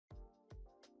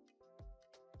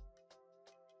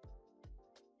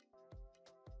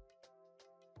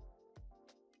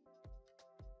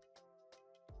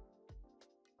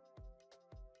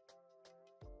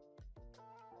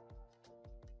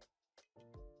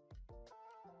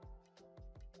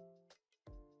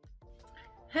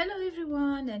Hello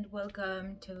everyone and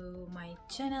welcome to my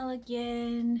channel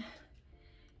again.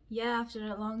 After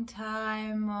a long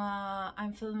time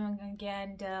I'm filming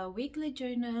again the weekly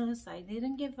journals. I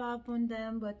didn't give up on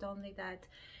them, but only that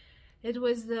it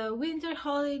was the winter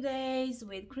holidays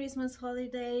with Christmas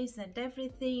holidays and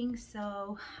everything,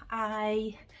 so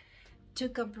I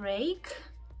took a break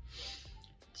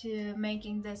to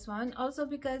making this one. Also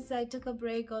because I took a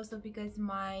break, also because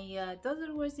my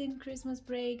daughter was in Christmas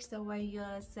break, so I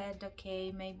said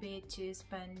okay, maybe to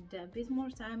spend a bit more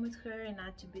time with her and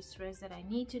not to be stressed that I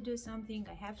need to do something,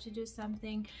 I have to do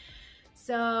something.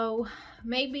 So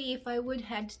maybe if I would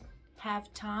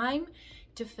have time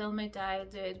to film it, I'll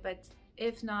do it, but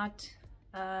if not,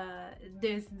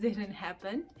 this didn't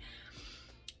happen.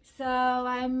 So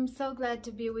I'm so glad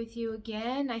to be with you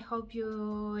again. I hope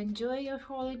you enjoy your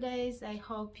holidays. I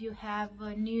hope you have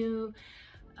a new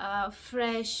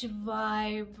fresh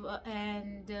vibe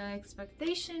and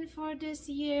expectation for this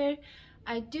year.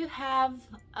 I do have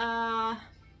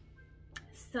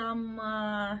some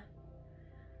I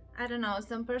don't know,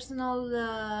 some personal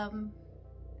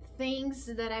things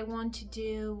that I want to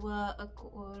do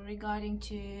regarding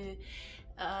to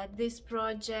this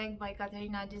project by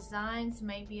Katerina Designs.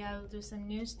 Maybe I'll do some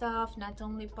new stuff, not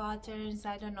only patterns.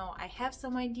 I don't know, I have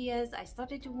some ideas. I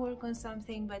started to work on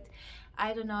something, but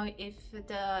I don't know if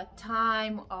the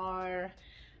time or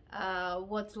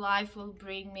what life will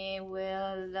bring me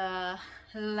will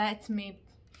let me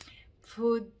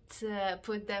put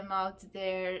them out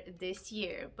there this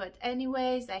year. But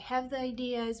anyways, I have the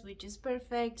ideas, which is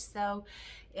perfect, so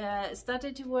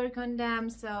started to work on them.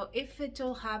 So if it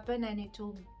will happen and it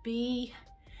will be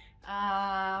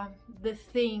the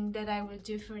thing that I will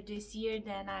do for this year,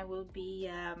 then I will be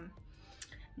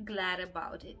glad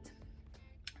about it.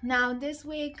 Now this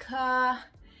week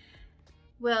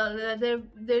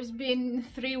there's been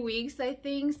 3 weeks, I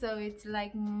think, so it's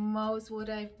like most what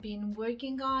I've been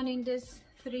working on in this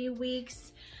 3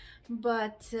 weeks.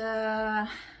 But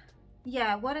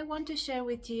yeah, what I want to share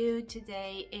with you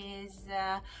today is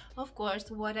of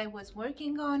course what I was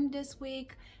working on this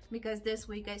week, because this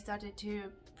week I started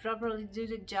to properly do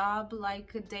the job,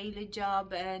 like a daily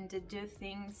job, and do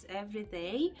things every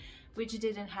day, which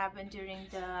didn't happen during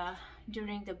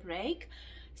the break.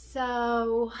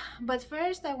 So, but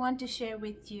first I want to share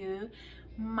with you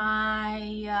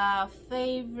my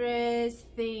favorite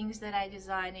things that I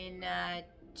designed in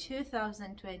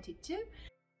 2022.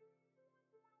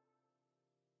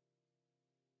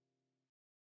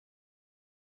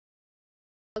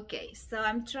 Okay, so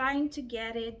I'm trying to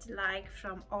get it like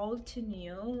from old to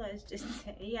new, let's just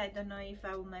say. I don't know if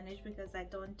I will manage because I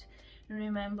don't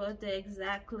remember the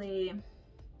exactly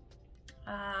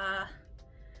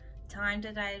time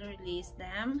that I released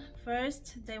them.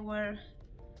 First they were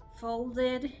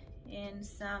folded in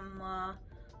some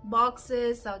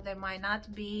boxes, so they might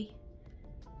not be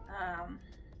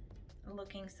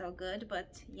looking so good,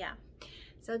 but yeah.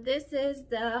 So this is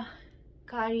the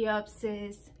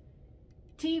Caryopsis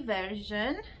T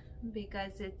version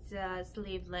because it's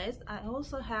sleeveless. I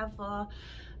also have a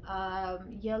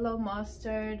yellow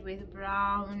mustard with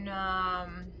brown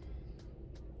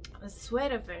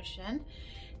sweater version.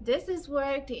 This is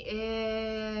worked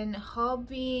in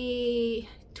Hobby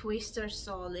Twister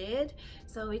Solid,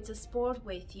 so it's a sport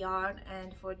weight yarn,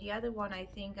 and for the other one I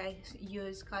think I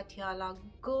use Katia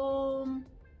Lagoon,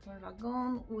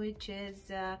 which is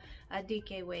a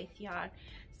DK weight yarn.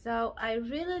 So I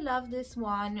really love this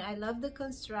one. I love the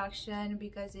construction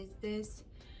because it's this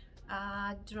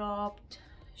dropped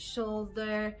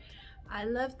shoulder. I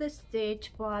love the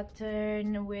stitch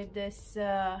pattern with this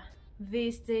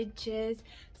V stitches.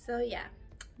 So yeah,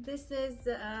 this is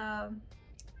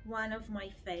one of my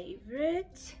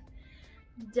favorite.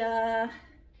 The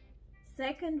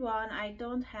second one, I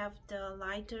don't have the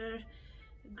lighter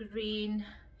green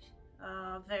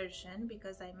version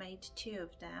because I made 2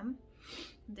 of them.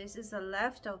 This is a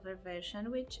leftover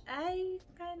version, which I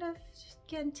kind of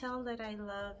can tell that I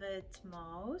love it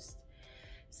most.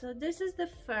 So this is the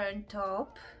fern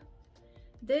top.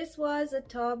 This was a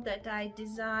top that I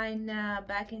designed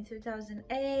back in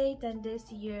 2008, and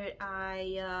this year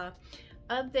I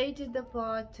updated the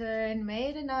pattern,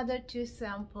 made another 2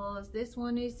 samples. This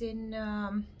one is in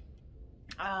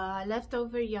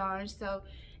leftover yarn, so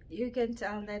you can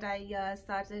tell that I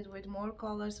started with more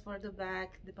colors for the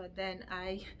back, but then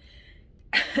I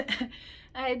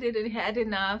I didn't had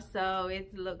enough, so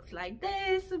it looks like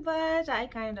this, but I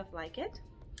kind of like it.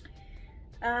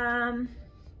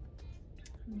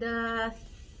 The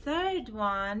third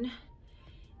one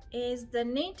is the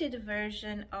knitted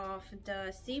version of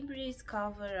the Sea Breeze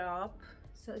cover up.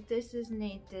 So this is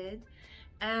knitted,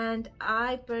 and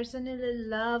I personally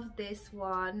love this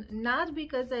one, not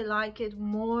because I like it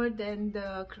more than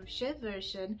the crochet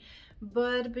version,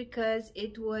 but because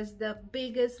it was the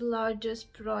biggest,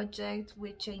 largest project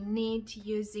which I knit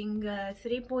using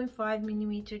 3.5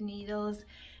 millimeter needles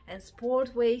and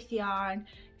sport weight yarn.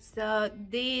 So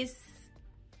this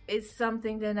is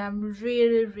something that I'm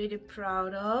really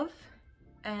proud of,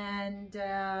 and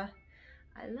I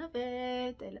love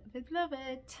it. I love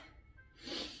it.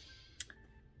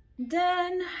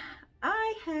 Then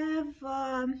I have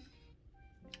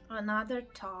another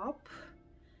top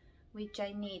which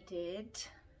I knitted,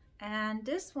 and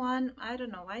this one, I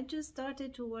don't know, I just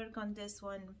started to work on this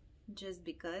one just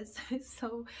because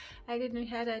so I didn't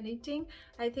have anything.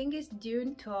 I think it's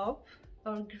dune top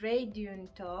or gray dune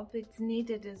top. It's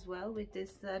knitted as well with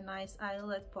this nice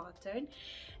eyelet pattern,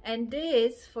 and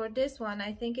this, for this one,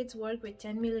 I think it's worked with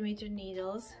 10 millimeter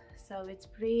needles, so it's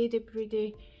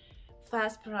pretty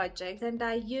fast project. And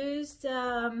I used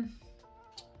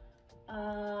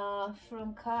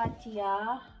from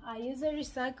Katia, I use a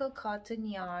recycled cotton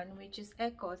yarn, which is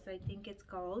Ecos, I think it's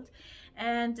called,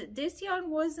 and this yarn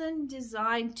wasn't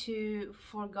designed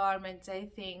for garments, I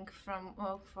think, from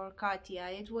for Katia.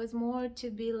 It was more to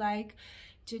be like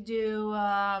to do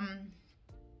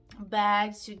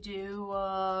bags, to do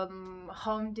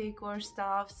home decor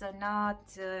stuff, so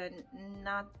not a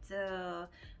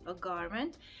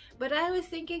garment. But I was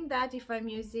thinking that if I'm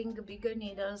using bigger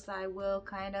needles, I will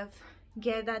kind of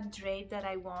get that drape that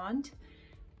I want,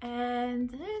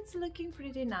 and it's looking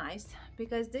pretty nice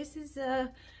because this is a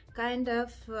kind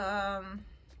of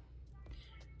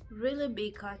really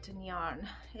big cotton yarn.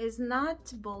 It's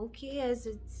not bulky as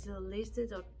it's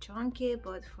listed or chunky,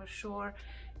 but for sure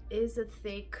is a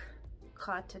thick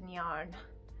cotton yarn.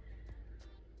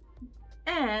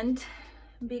 And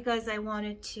because I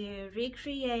wanted to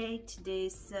recreate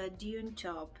this dune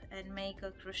top and make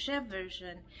a crochet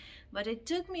version, but it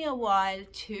took me a while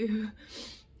to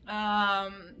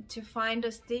find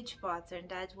a stitch pattern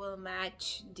that will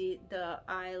match the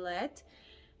eyelet,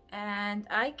 and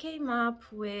I came up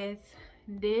with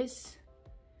this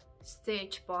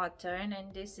stitch pattern,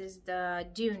 and this is the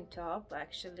dune top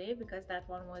actually, because that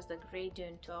one was the gray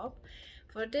dune top.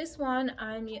 For this one,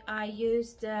 I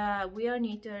used We Are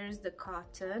Knitters the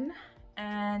cotton,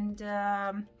 and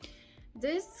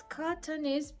this cotton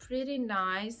is pretty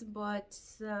nice, but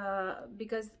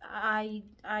because I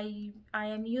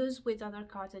am used with other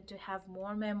cotton to have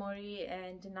more memory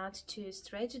and not to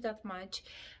stretch that much,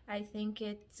 I think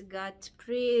it got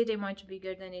pretty much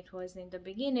bigger than it was in the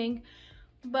beginning.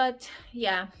 But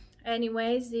yeah,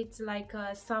 anyways, it's like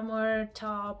a summer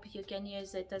top. You can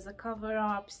use it as a cover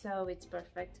up, so it's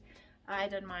perfect. I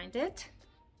don't mind it.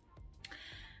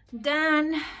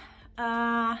 Then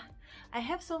I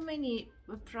have so many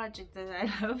projects that I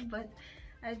love, but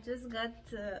I just got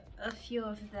a few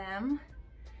of them.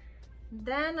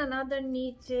 Then another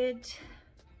knitted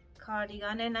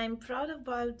cardigan, and I'm proud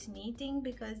about knitting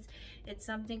because it's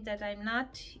something that I'm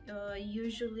not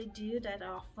usually do that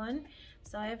often.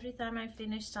 So every time I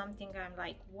finish something, I'm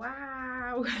like,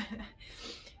 wow.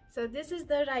 So this is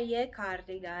the Raye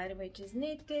cardigan, which is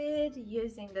knitted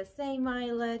using the same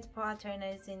eyelet pattern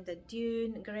as in the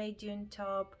gray dune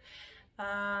top.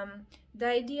 The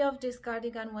idea of this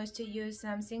cardigan was to use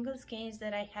some single skeins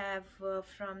that I have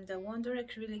from the Wonder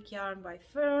acrylic yarn by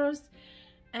Furls,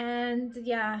 and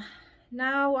yeah,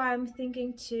 now I'm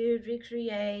thinking to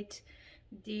recreate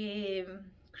the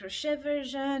crochet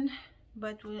version,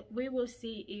 but we will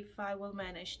see if I will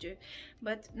manage to.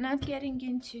 But not getting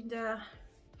into the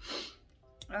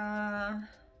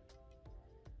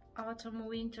autumn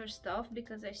winter stuff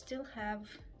because I still have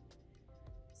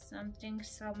something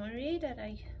summery that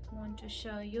I want to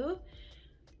show you.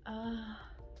 I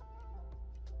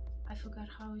forgot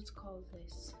how it's called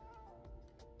this.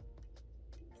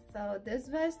 So this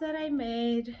vest that I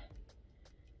made,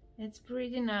 it's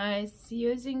pretty nice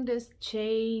using this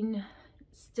chain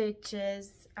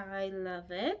stitches. I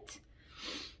love it.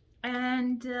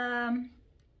 And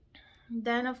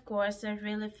then of course a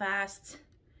really fast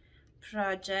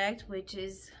project, which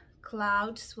is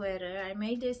cloud sweater. I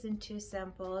made this in 2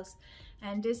 samples,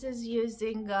 and this is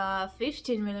using a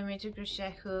 15 millimeter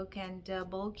crochet hook and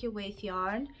bulky weight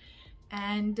yarn,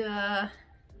 and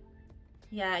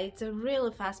yeah, it's a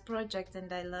really fast project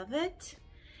and I love it.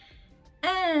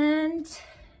 And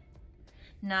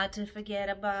not to forget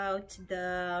about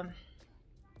the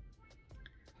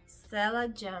Sella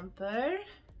jumper,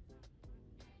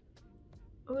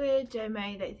 which I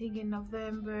made I think in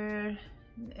November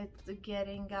it's get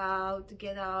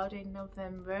out in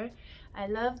November. I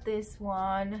love this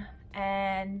one,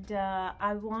 and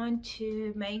I want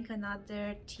to make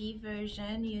another tea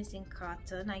version using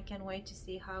cotton. I can't wait to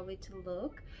see how it will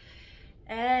look.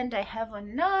 And I have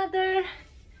another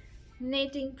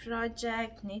knitting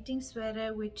project, knitting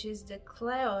sweater, which is the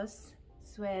Cleos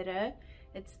sweater.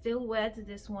 It's still wet,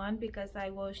 this one, because I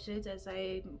washed it as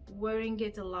I'm wearing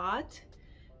it a lot.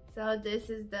 So this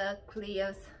is the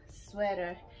Cleos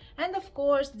sweater. And of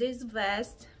course this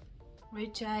vest,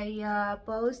 which I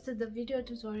posted the video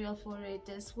tutorial for it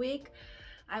this week.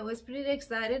 I was pretty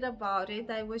excited about it.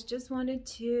 I was just wanted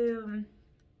to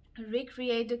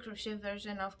recreate the crochet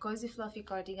version of Cozy Fluffy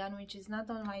Cardigan, which is not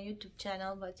on my YouTube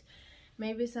channel, but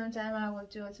maybe sometime I will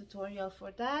do a tutorial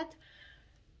for that.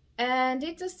 And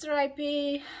it's a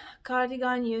stripy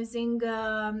cardigan using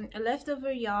a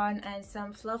leftover yarn and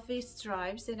some fluffy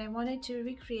stripes, and I wanted to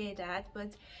recreate that,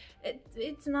 but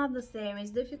it's not the same. It's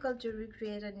difficult to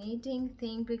recreate a knitting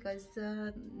thing because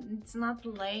it's not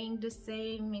laying the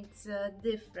same, it's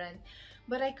different.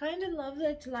 But I kind of love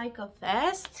it like a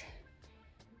vest,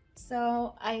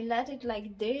 so I let it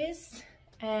like this,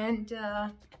 and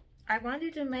I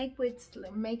wanted to make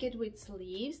it with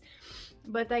sleeves,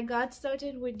 but I got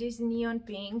started with this neon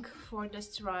pink for the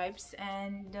stripes,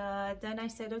 and then I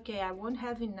said, okay, I won't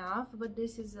have enough, but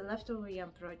this is a leftover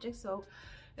yarn project, so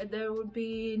there would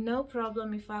be no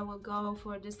problem if I will go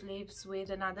for the sleeves with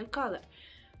another color.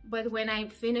 But when I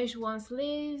finished one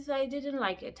sleeve, I didn't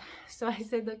like it, so I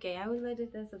said, okay, I will let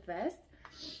it as a vest.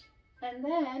 And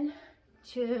then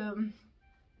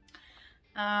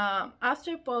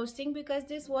after posting, because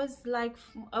this was like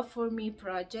a for me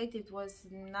project, it was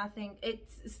nothing,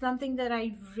 it's something that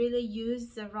I really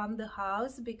use around the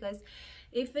house, because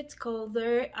if it's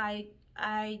colder,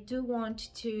 I do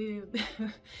want to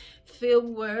feel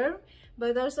warm,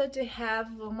 but also to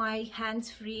have my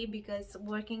hands free, because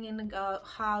working in the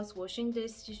house, washing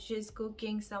dishes,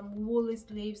 cooking, some woolly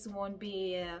sleeves won't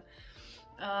be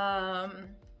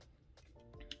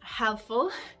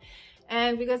helpful.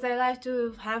 And because I like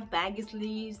to have baggy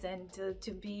sleeves and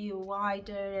to be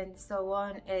wider and so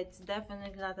on, it's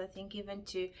definitely not a thing even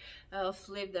to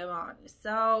flip them on.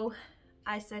 So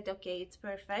I said, okay, it's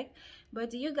perfect.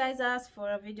 But you guys asked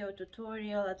for a video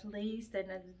tutorial at least,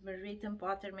 and a written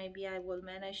pattern. Maybe I will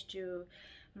manage to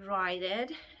write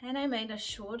it. And I made a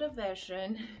shorter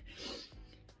version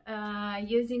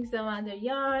using some other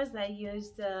yarns. I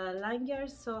used Line Yarn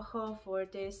Soho for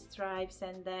these stripes,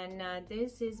 and then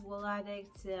this is Wool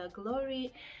Addicts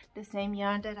Glory, the same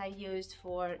yarn that I used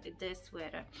for this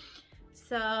sweater.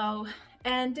 So,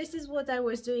 and this is what I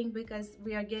was doing, because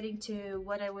we are getting to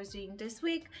what I was doing this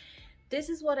week. This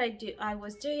is what I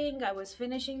was doing. I was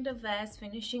finishing the vest,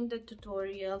 finishing the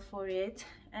tutorial for it,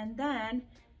 and then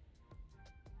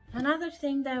another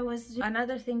thing that I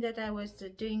was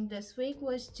doing this week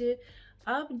was to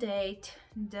update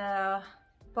the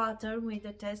pattern with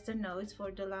the tester notes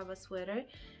for the lava sweater,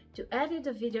 to edit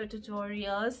the video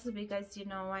tutorials, because you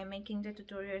know I'm making the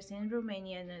tutorials in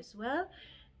Romanian as well.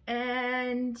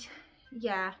 And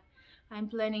yeah, I'm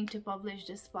planning to publish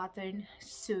this pattern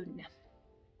soon.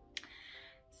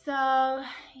 So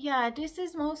yeah, this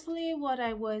is mostly what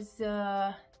I was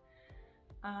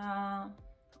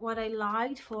what I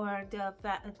liked for the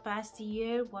past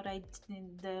year, what I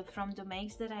did from the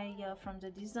makes that I from the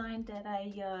design that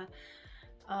I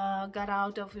got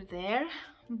out over there.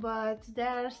 But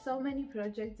there are so many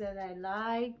projects that I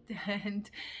liked, and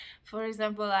for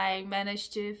example, I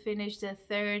managed to finish the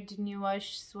third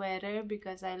newish sweater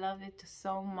because I love it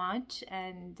so much,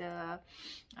 and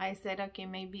I said, okay,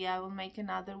 maybe I will make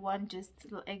another one just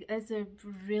as a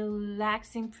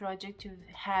relaxing project to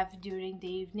have during the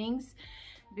evenings.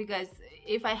 Because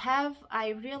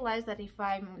I realize that if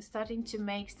I'm starting to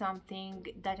make something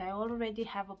that I already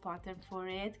have a pattern for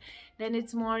it, then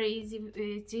it's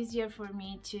easier for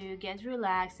me to get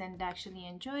relaxed and actually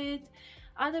enjoy it.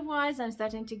 Otherwise, I'm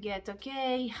starting to get,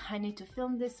 okay, I need to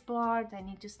film this part, I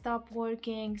need to stop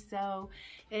working. So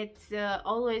it's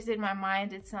always in my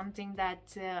mind. It's something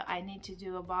that I need to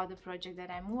do about the project that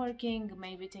I'm working.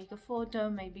 Maybe take a photo,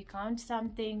 maybe count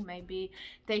something, maybe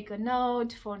take a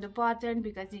note for the pattern,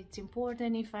 because it's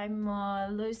important if I'm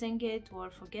losing it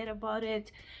or forget about it.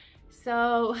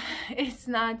 So it's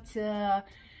not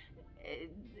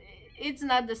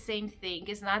the same thing.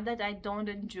 It's not that I don't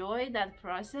enjoy that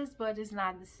process, but it's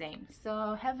not the same.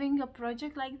 So having a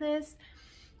project like this,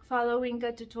 following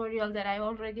a tutorial that I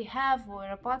already have or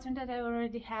a pattern that I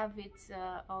already have, it's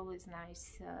always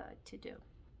nice to do.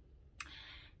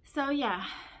 So yeah,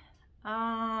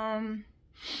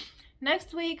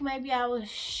 Next week, maybe I will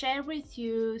share with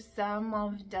you some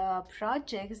of the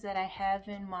projects that I have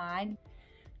in mind.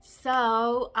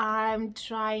 So I'm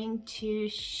trying to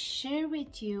share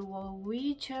with you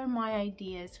which are my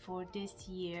ideas for this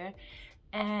year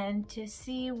and to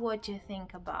see what you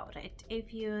think about it.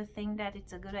 If you think that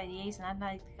it's a good idea, it's not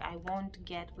like I won't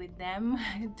get with them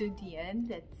to the end.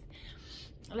 That's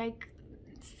like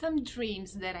some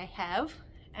dreams that I have,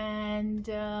 and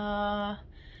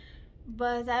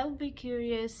but I'll be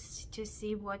curious to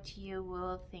see what you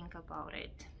will think about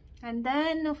it. And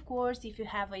then, of course, if you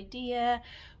have idea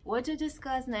what to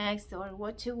discuss next, or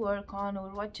what to work on, or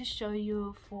what to show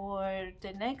you for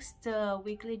the next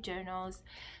weekly journals,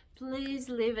 please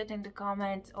leave it in the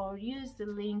comments or use the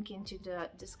link into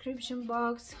the description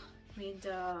box with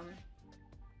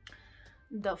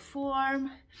the form,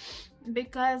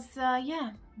 because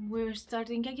yeah, we're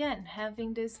starting again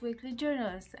having these weekly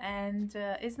journals, and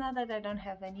it's not that I don't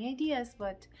have any ideas,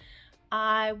 but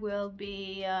I will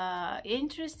be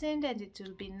interested, and it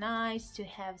will be nice to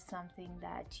have something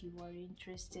that you are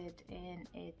interested in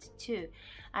it too.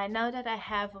 I know that I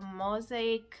have a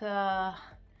mosaic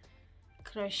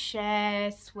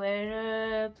crochet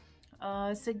sweater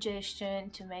suggestion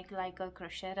to make like a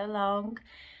crochet along,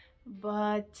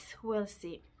 but we'll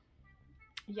see.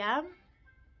 Yeah,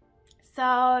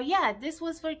 so yeah, this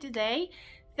was for today.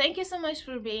 Thank you so much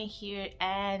for being here,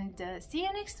 and see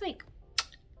you next week.